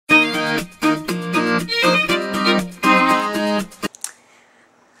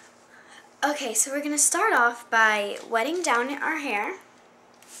Okay, so we're going to start off by wetting down our hair.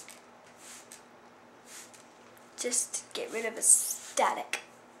 Just to get rid of the static.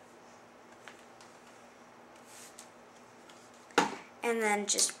 And then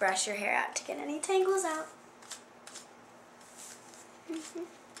just brush your hair out to get any tangles out.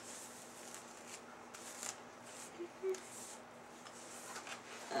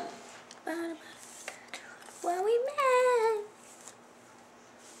 Well, we met.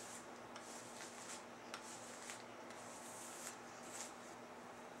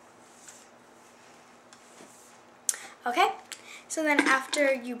 Okay, so then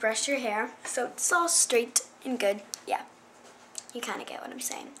after you brush your hair, so it's all straight and good, yeah, you kind of get what I'm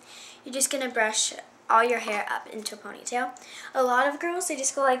saying. You're just going to brush all your hair up into a ponytail. A lot of girls, they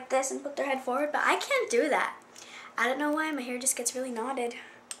just go like this and put their head forward, but I can't do that. I don't know why, my hair just gets really knotted.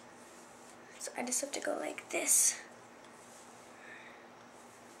 So I just have to go like this.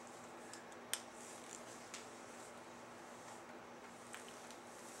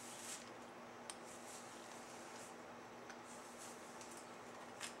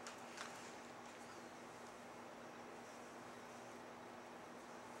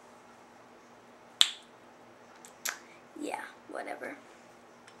 Yeah, whatever.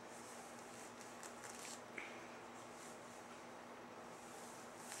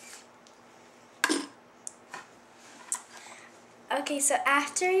 Okay, so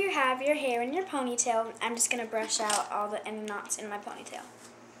after you have your hair in your ponytail, I'm just going to brush out all the end knots in my ponytail.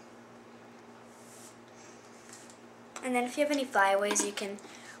 And then if you have any flyaways, you can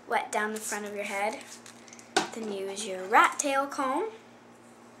wet down the front of your head. Then use your rat tail comb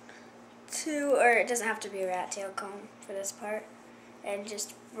or it doesn't have to be a rat tail comb for this part, and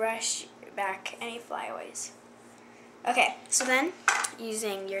just brush back any flyaways. Okay, so then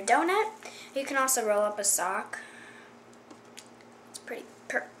using your donut, you can also roll up a sock. It's pretty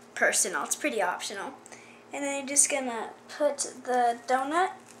personal, it's pretty optional. And then you're just gonna put the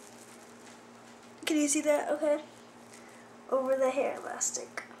donut, can you see that? Okay. Over the hair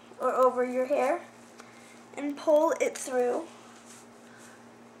elastic, or over your hair, and pull it through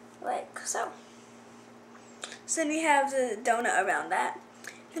like so. So then you have the donut around that.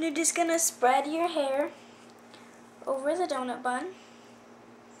 Then you're just gonna spread your hair over the donut bun.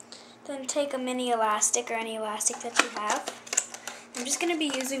 Then take a mini elastic or any elastic that you have. I'm just gonna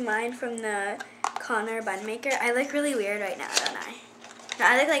be using mine from the Connor bun maker. I look really weird right now, don't I? No,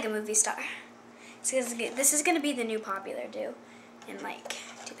 I look like a movie star. This is gonna be the new popular do in like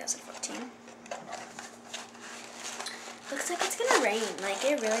 2014. Looks like it's gonna rain. Like,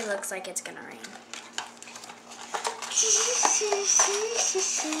 it really looks like it's gonna rain.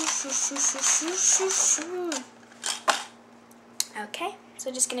 Okay, so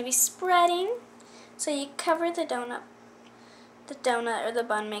just gonna be spreading. So you cover the donut or the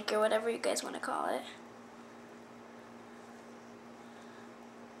bun maker, whatever you guys want to call it.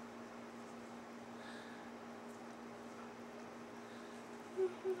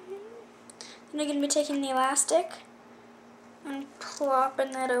 Then you're going to be taking the elastic and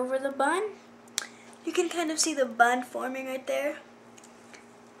plopping that over the bun. You can kind of see the bun forming right there.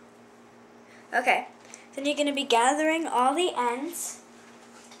 Okay, then you're going to be gathering all the ends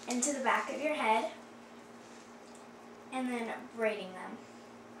into the back of your head and then braiding them.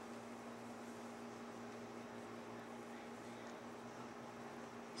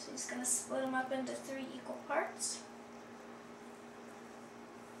 So you're just going to split them up into 3 equal parts.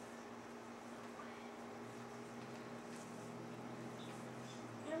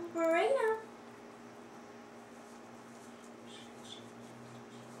 Braid them.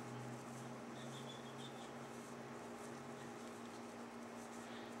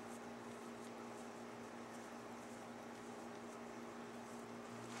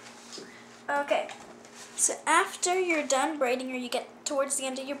 Okay, so after you're done braiding, or you get towards the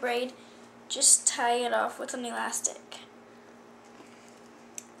end of your braid, just tie it off with an elastic.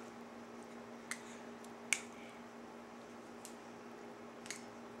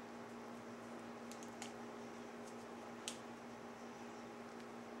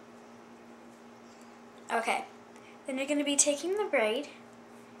 Okay, then you're going to be taking the braid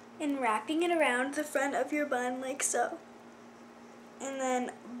and wrapping it around the front of your bun like so. And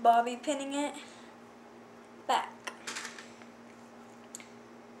then bobby pinning it back.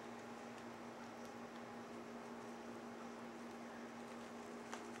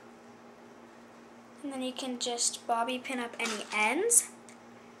 And then you can just bobby pin up any ends.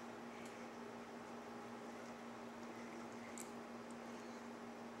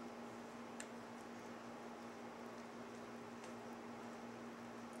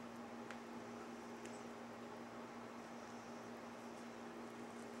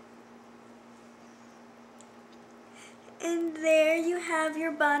 And there you have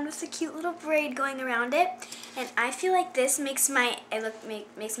your bun with a cute little braid going around it. And I feel like this makes me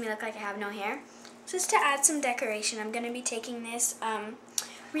look like I have no hair. Just to add some decoration, I'm going to be taking this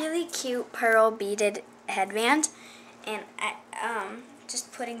really cute pearl beaded headband and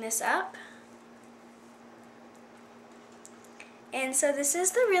just putting this up. And so this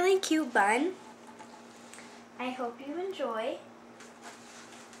is the really cute bun. I hope you enjoy.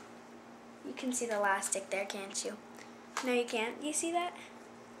 You can see the elastic there, can't you? No, you can't. You see that?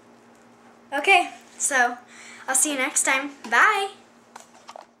 Okay, so I'll see you next time. Bye!